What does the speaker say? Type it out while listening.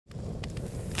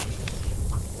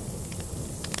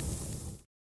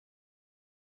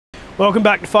Welcome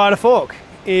back to Fire to Fork.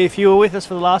 If you were with us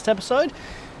for the last episode,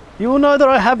 you will know that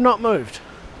I have not moved.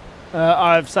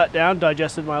 I've sat down,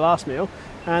 digested my last meal,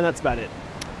 and that's about it.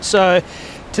 So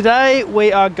today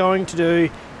we are going to do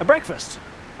a breakfast.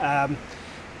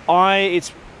 It's,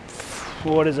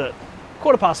 what is it?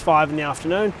 5:15 in the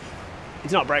afternoon.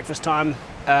 It's not breakfast time,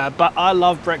 but I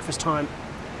love breakfast food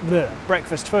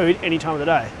any time of the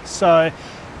day. So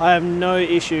I have no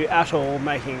issue at all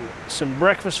making some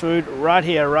breakfast food right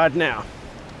here, right now.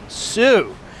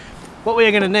 So what we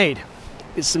are going to need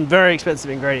is some very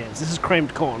expensive ingredients. This is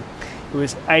creamed corn. It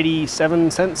was 87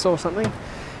 cents or something.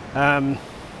 We are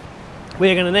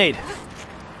going to need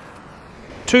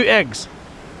 2 eggs.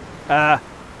 I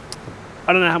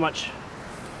don't know how much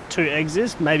 2 eggs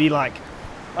is. Maybe like,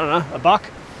 I don't know,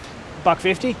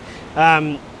 $1.50.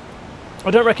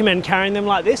 I don't recommend carrying them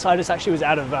like this. I just actually was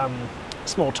out of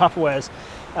small Tupperwares.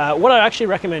 What I actually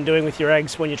recommend doing with your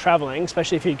eggs when you're traveling,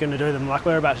 especially if you're going to do them like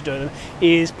we're about to do them,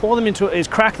 is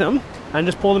crack them and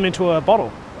just pour them into a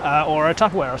bottle or a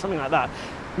Tupperware or something like that.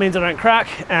 It means they don't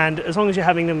crack, and as long as you're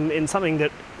having them in something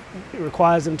that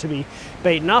requires them to be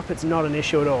beaten up, it's not an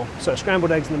issue at all. So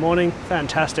scrambled eggs in the morning,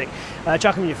 fantastic.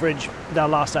 Chuck them in your fridge, they'll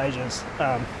last ages.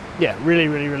 Yeah,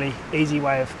 really easy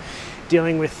way of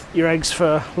dealing with your eggs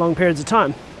for long periods of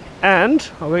time. And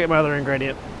I'll go get my other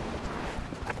ingredient.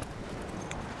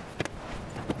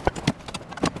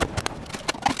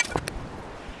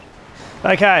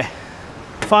 Okay,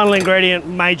 final ingredient,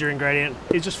 major ingredient,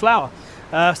 is just flour.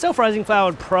 Self-raising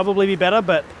flour would probably be better,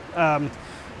 but I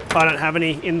don't have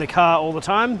any in the car all the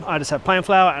time. I just have plain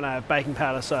flour and I have baking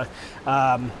powder. So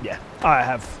yeah, I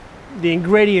have the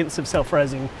ingredients of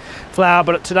self-raising flour,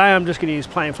 but today I'm just going to use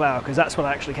plain flour because that's what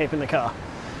I actually keep in the car.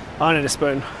 I need a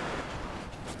spoon.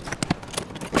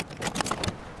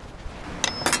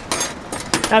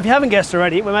 Now, if you haven't guessed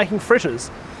already, we're making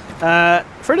fritters.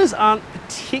 Fritters aren't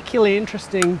particularly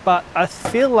interesting, but I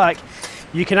feel like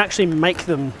you can actually make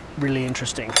them really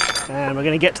interesting. And we're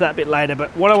going to get to that bit later,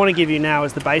 but what I want to give you now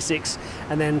is the basics,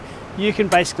 and then you can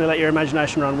basically let your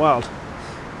imagination run wild.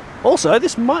 Also,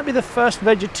 this might be the first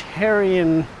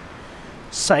vegetarian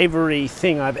savoury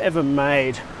thing I've ever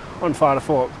made on Fire to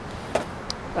Fork.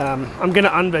 I'm going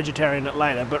to un-vegetarian it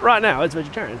later, but right now it's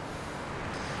vegetarian.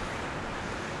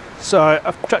 So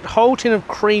I've chucked a whole tin of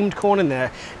creamed corn in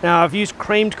there. Now I've used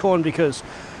creamed corn because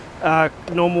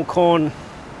normal corn,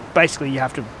 basically you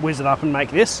have to whiz it up and make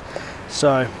this.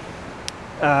 So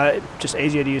just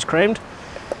easier to use creamed.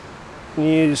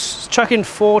 Chuck in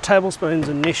 4 tablespoons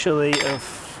initially of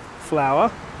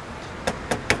flour,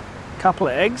 a couple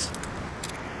of eggs.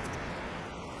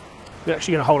 We're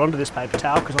actually going to hold on to this paper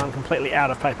towel because I'm completely out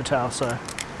of paper towel, so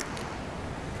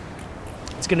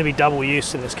it's going to be double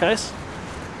use in this case.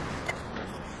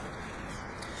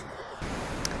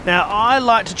 Now I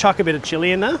like to chuck a bit of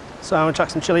chilli in there, so I'm going to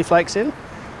chuck some chili flakes in.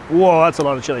 Whoa, that's a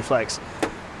lot of chili flakes.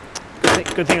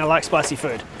 Good thing I like spicy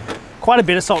food. Quite a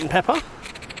bit of salt and pepper.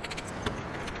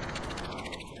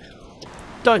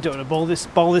 Don't do it in a bowl this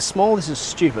small, this is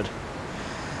stupid.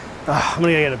 I'm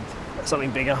going to go get something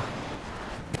bigger.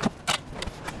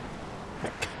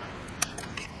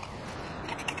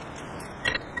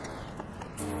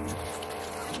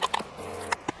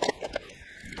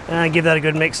 And give that a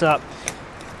good mix up.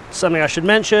 Something I should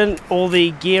mention, all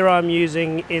the gear I'm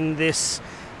using in this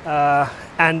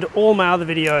and all my other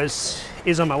videos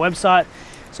is on my website.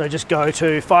 So just go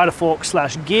to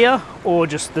fire2fork/gear, or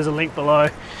just there's a link below.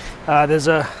 There's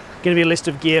going to be a list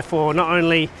of gear for not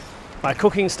only my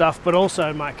cooking stuff but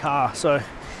also my car. So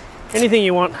anything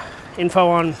you want info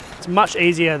on, it's much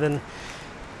easier than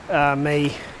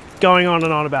me going on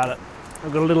and on about it.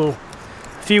 I've got a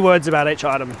few words about each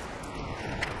item.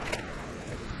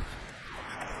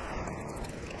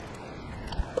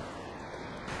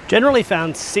 Generally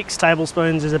found 6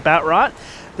 tablespoons is about right.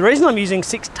 The reason I'm using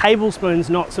 6 tablespoons,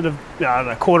 not sort of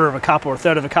a quarter of a cup or a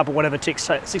third of a cup or whatever 6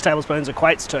 tablespoons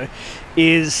equates to,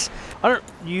 is I don't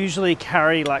usually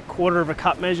carry like quarter of a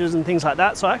cup measures and things like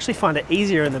that, so I actually find it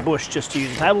easier in the bush just to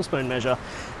use a tablespoon measure.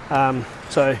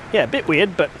 So yeah, a bit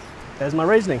weird, but there's my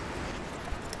reasoning.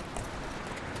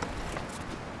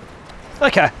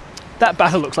 Okay, that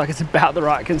batter looks like it's about the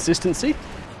right consistency.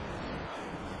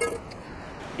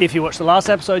 If you watched the last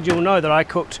episode, you'll know that I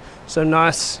cooked some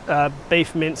nice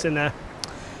beef mince in there,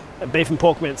 beef and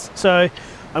pork mince. So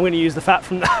I'm going to use the fat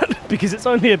from that because it's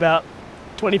only about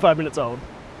 25 minutes old.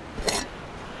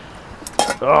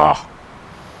 Oh.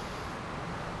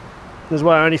 This is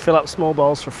why I only fill up small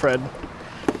bowls for Fred,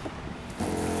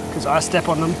 because I step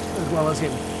on them as well as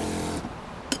him.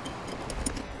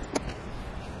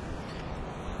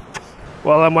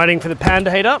 While I'm waiting for the pan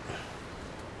to heat up,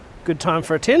 good time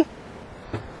for a tin.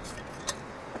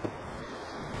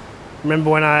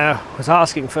 Remember when I was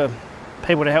asking for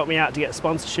people to help me out to get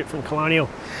sponsorship from Colonial,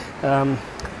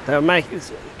 they were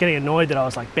getting annoyed that I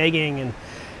was like begging and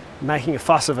making a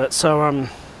fuss of it. So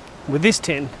with this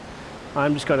tin,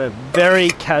 I'm just going to very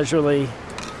casually,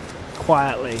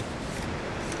 quietly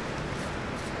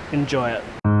enjoy it.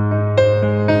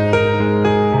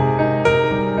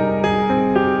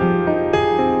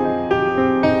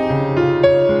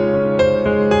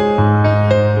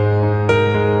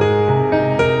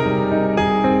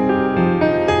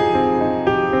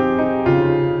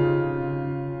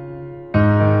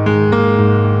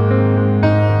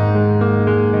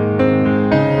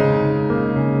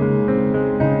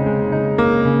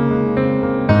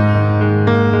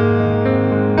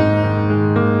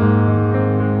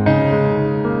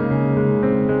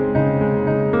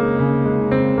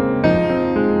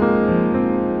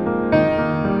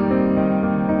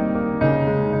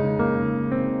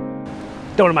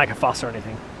 Don't want to make a fuss or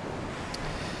anything.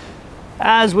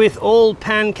 As with all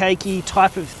pancakey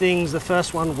type of things, the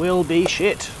first one will be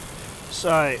shit.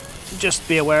 So just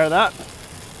be aware of that.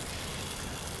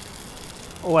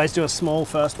 Always do a small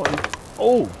first one.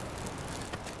 Oh!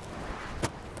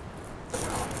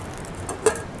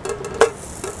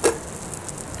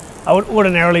 I would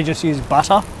ordinarily just use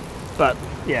butter, but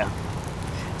yeah,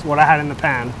 it's what I had in the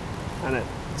pan, and it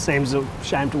seems a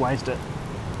shame to waste it.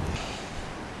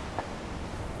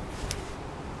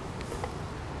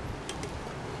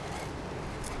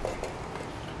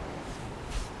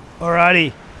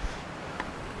 Alrighty.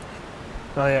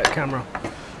 Oh yeah, camera.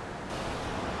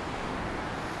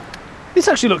 This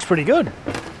actually looks pretty good,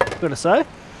 gotta say.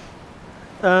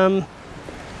 I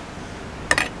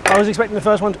was expecting the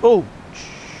first one to, oh,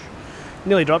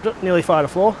 nearly dropped it, nearly fired a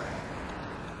floor.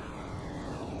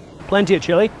 Plenty of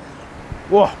chilli.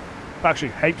 Whoa,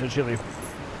 actually heaps of chilli.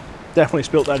 Definitely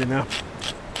spilt that in there.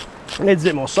 Needs a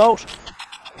bit more salt.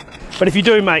 But if you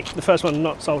do make the first one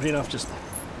not salty enough, just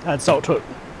add salt to it.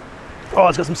 Oh,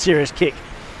 it's got some serious kick,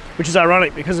 which is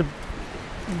ironic because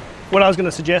what I was going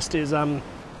to suggest is, as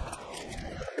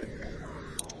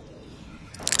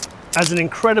an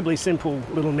incredibly simple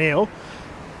little meal,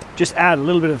 just add a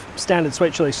little bit of standard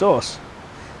sweet chili sauce.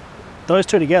 Those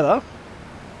two together,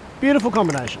 beautiful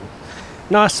combination.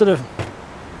 Nice sort of,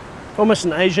 almost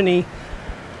an Asian-y.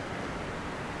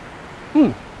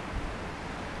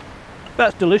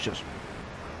 That's delicious.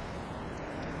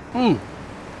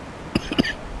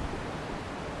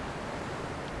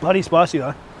 Bloody spicy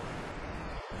though.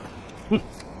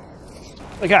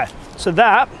 Okay, so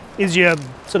that is your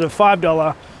sort of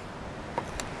 $5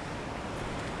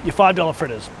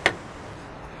 fritters.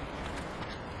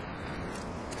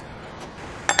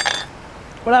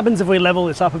 What happens if we level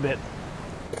this up a bit?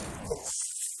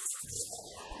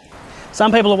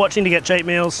 Some people are watching to get cheap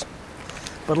meals,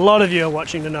 but a lot of you are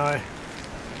watching to know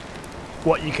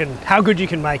how good you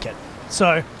can make it.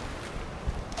 So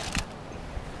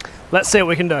let's see what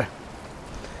we can do.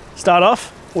 Start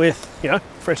off with,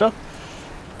 fritter.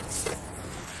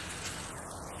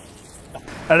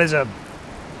 That is a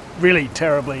really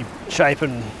terribly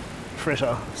shapen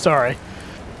fritter, sorry.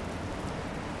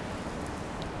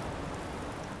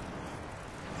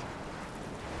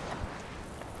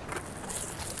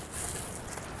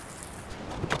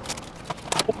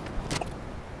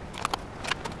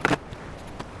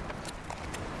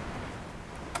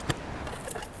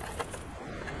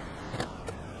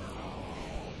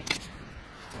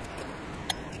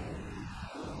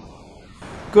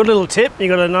 Good little tip, you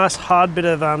got a nice hard bit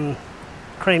of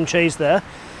cream cheese there.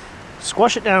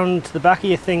 Squash it down to the back of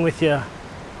your thing with your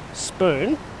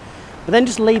spoon, but then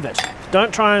just leave it.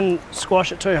 Don't try and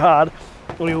squash it too hard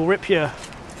or you'll rip your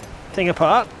thing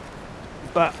apart.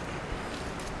 But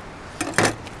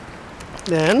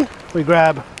then we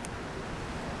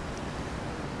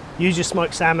use your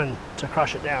smoked salmon to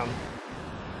crush it down.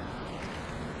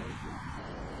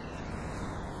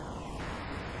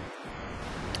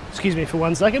 Excuse me for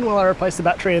 1 second while I replace the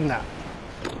battery in that.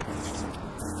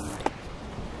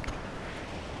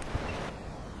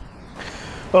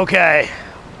 Okay,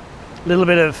 a little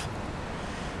bit of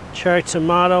cherry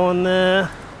tomato on there.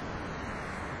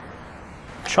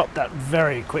 Chop that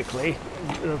very quickly,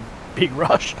 a big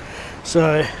rush.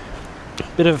 So, a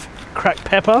bit of cracked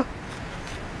pepper.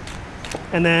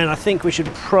 And then I think we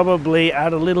should probably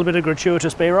add a little bit of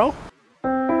gratuitous B-roll.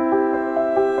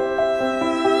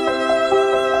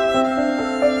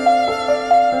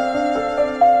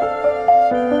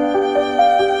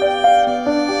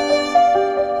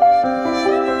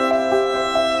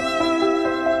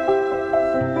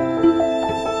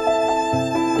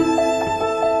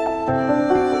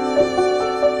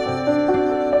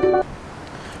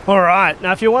 All right,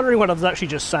 now if you're wondering what I was actually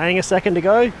just saying a second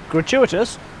ago,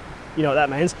 gratuitous, you know what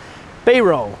that means.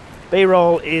 B-roll.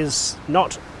 B-roll is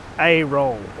not a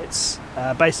roll. It's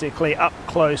basically up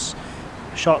close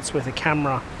shots with a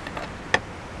camera.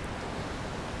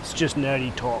 It's just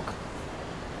nerdy talk.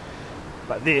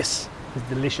 But this is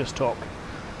delicious talk.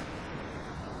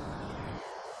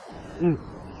 Mm.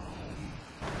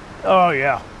 Oh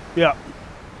yeah, yeah.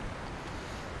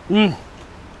 Mm.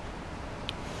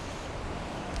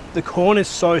 The corn is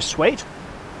so sweet,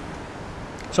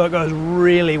 so it goes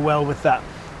really well with that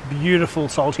beautiful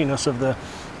saltiness of the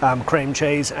cream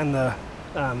cheese and the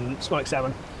smoked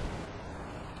salmon.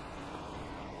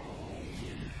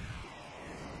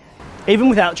 Even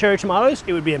without cherry tomatoes,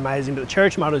 it would be amazing, but the cherry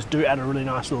tomatoes do add a really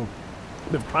nice little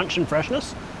bit of crunch and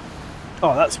freshness.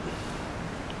 Oh, that's...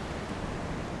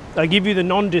 They give you the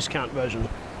non-discount version.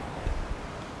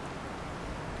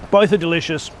 Both are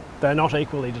delicious. They're not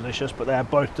equally delicious, but they are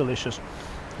both delicious.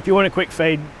 If you want a quick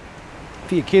feed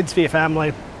for your kids, for your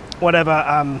family,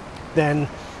 whatever, then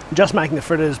just making the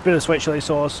fritters, bit of sweet chili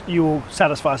sauce, you will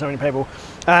satisfy so many people.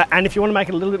 And if you want to make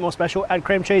it a little bit more special, add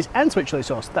cream cheese and sweet chili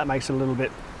sauce. That makes it a little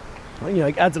bit, you know,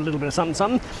 adds a little bit of something,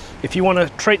 something. If you want to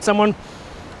treat someone,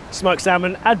 smoked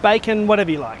salmon, add bacon,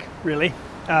 whatever you like, really.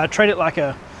 Treat it like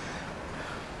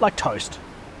toast,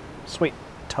 sweet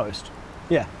toast.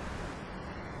 Yeah.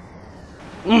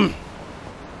 All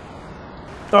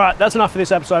right, that's enough for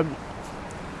this episode.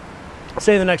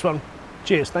 See you in the next one.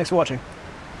 Cheers. Thanks for watching.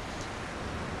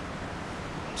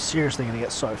 I'm seriously going to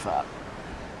get so fat,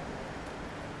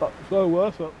 but so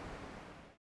worth it.